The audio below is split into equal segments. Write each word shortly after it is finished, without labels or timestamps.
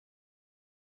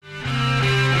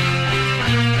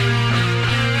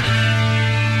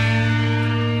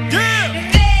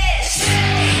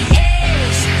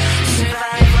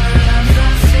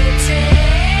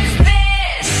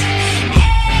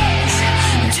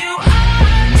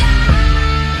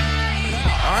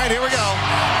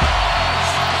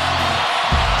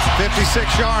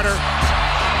56-yarder.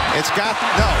 Does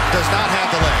not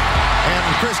have the leg. And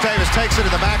Chris Davis takes it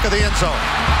to the back of the end zone.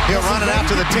 He'll run it out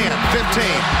to the 10, 15,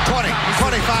 20,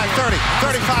 25, 30,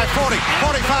 35, 40,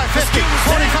 45, 50,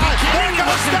 45. There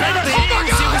goes Davis. Oh my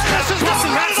God! This is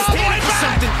going right all the way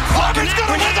back. Auburn's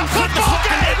going to win the football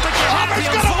game.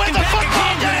 Auburn's going to win the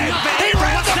football game. He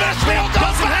ran the best field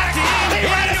goal back.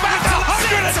 He ran it back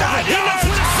 109 yards.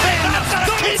 They not going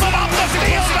to keep him off the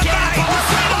field tonight.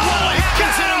 Holy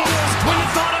cow!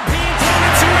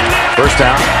 First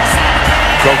down.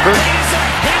 Coker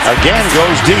again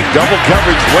goes deep. Double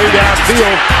coverage way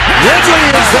downfield. Ridley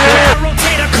is there.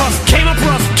 Rotator cuff came up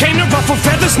rough, came to ruffle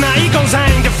feathers. Now he goes, I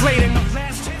ain't deflating.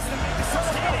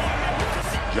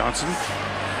 Johnson.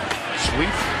 Sweep.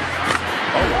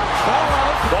 Oh,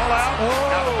 ball out.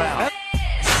 Out of bounds.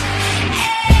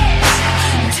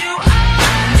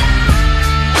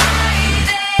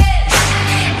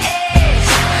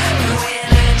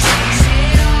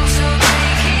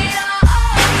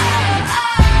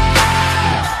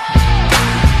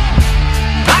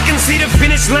 See the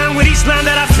finish line with each line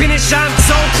that I finish. I'm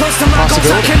so close to my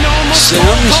goals I can almost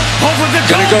Sims over the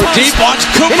gonna go deep. Watch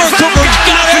Cooper. Cooper's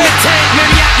got it.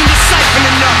 Maybe I can just siphon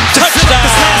enough. Touchdown,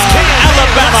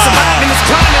 Alabama.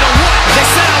 They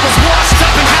said I was washed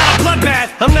up and had a bloodbath.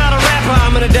 I'm not a rapper,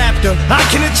 I'm an adapter. I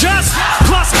can adjust.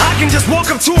 Plus, I can just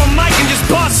walk up to a mic and just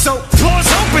bust. So, floor's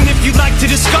open if you'd like to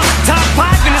discuss. Top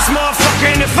 5 in this motherfucker.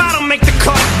 And if I don't make the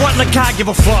cut, what like I give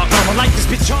a fuck? I'ma light this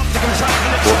bitch off.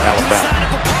 For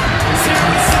Alabama.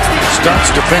 Stunts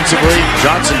defensively.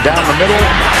 Johnson down the middle.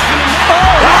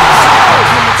 Oh!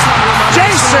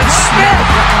 Jason Smith!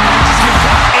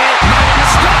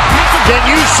 Can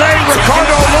you say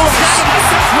Ricardo Lewis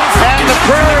and the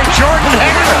Prairie Jordan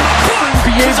Hager?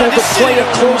 Be able to play it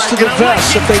close to the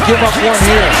vest if they give up one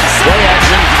here. Play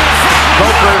action.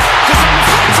 Coker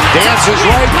dances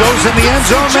right, goes in the end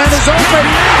zone, man is open.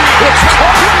 It's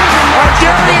Coker.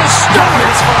 Darius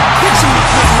Stewart.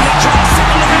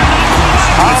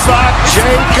 How about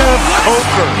Jacob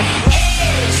Coker?